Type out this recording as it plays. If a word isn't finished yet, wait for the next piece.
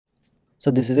So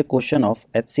this is a question of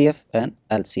HCF and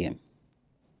LCM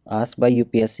asked by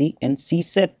UPSC in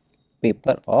CSAT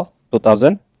paper of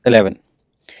 2011.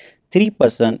 Three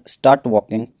persons start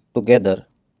walking together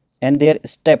and their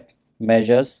step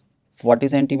measures 40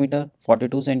 centimeter,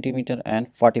 42 centimeter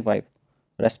and 45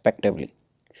 respectively.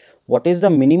 What is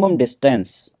the minimum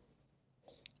distance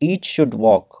each should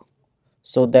walk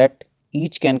so that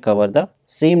each can cover the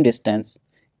same distance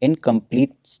in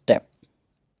complete step,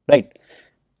 right?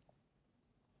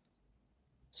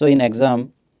 So in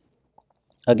exam,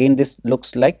 again this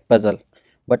looks like puzzle,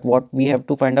 but what we have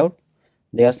to find out,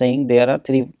 they are saying there are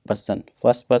three person,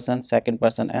 first person, second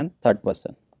person and third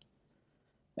person,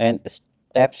 and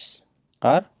steps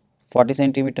are 40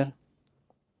 centimeter,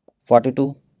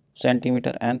 42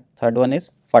 centimeter and third one is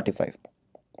 45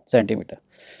 centimeter.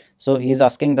 So he is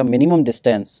asking the minimum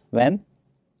distance when,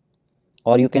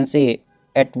 or you can say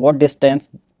at what distance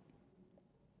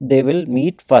they will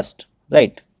meet first,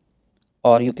 right?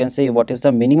 Or you can say what is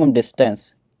the minimum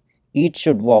distance each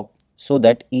should walk so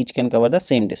that each can cover the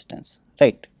same distance,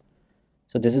 right?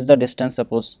 So this is the distance.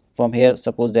 Suppose from here,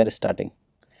 suppose they are starting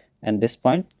and this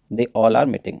point they all are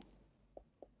meeting,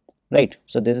 right?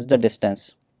 So this is the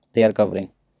distance they are covering.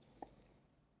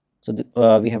 So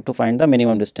we have to find the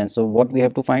minimum distance. So what we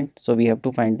have to find? So we have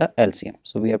to find the LCM.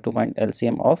 So we have to find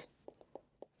LCM of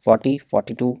 40,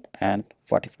 42 and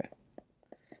 45.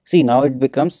 See, now it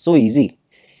becomes so easy,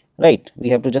 right? We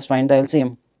have to just find the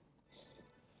LCM.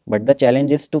 But the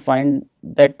challenge is to find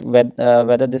that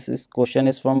whether this question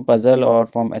is from puzzle or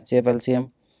from HCF LCM,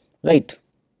 right?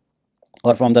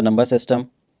 Or from the number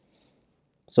system.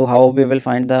 So how we will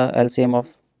find the LCM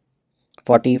of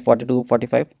 40, 42,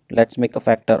 45? Let's make a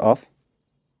factor of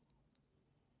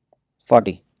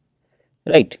 40,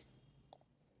 right?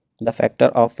 The factor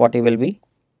of 40 will be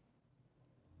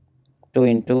 2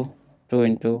 into 2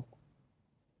 into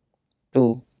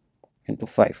 2 into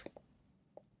 5,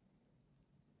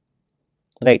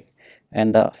 right?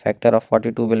 And the factor of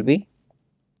 42 will be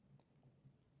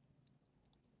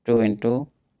 2 into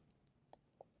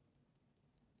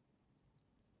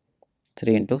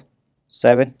 3 into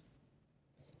 7,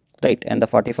 right? And the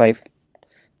 45,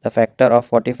 the factor of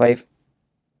 45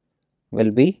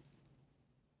 will be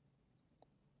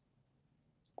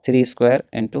 3 square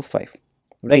into 5,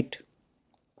 right?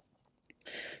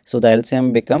 So the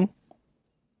LCM become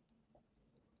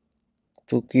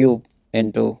 2 cube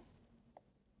into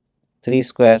 3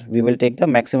 square. We will take the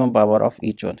maximum power of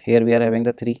each one. Here we are having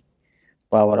the 3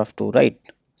 power of 2, right?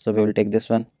 So we will take this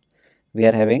one. We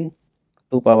are having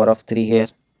 2 power of 3 here,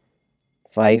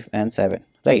 5 and 7,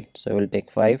 right? So we will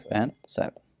take 5 and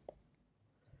 7,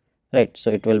 right? So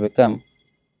it will become,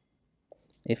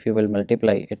 if you will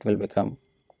multiply, it will become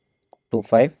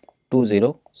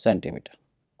 2520 centimeter,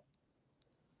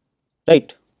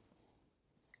 right?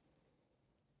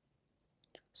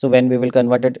 So when we will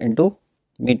convert it into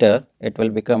meter, it will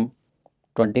become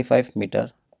 25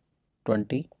 meter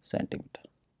 20 centimeter,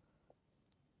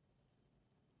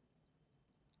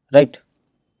 right?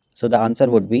 So the answer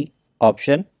would be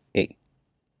option A.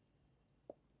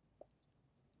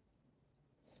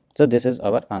 So this is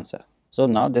our answer. So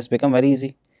now this become very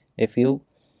easy. If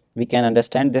we can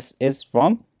understand this is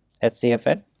from HCF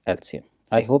and LCM.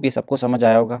 I hope ये सबको समझ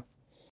आया होगा.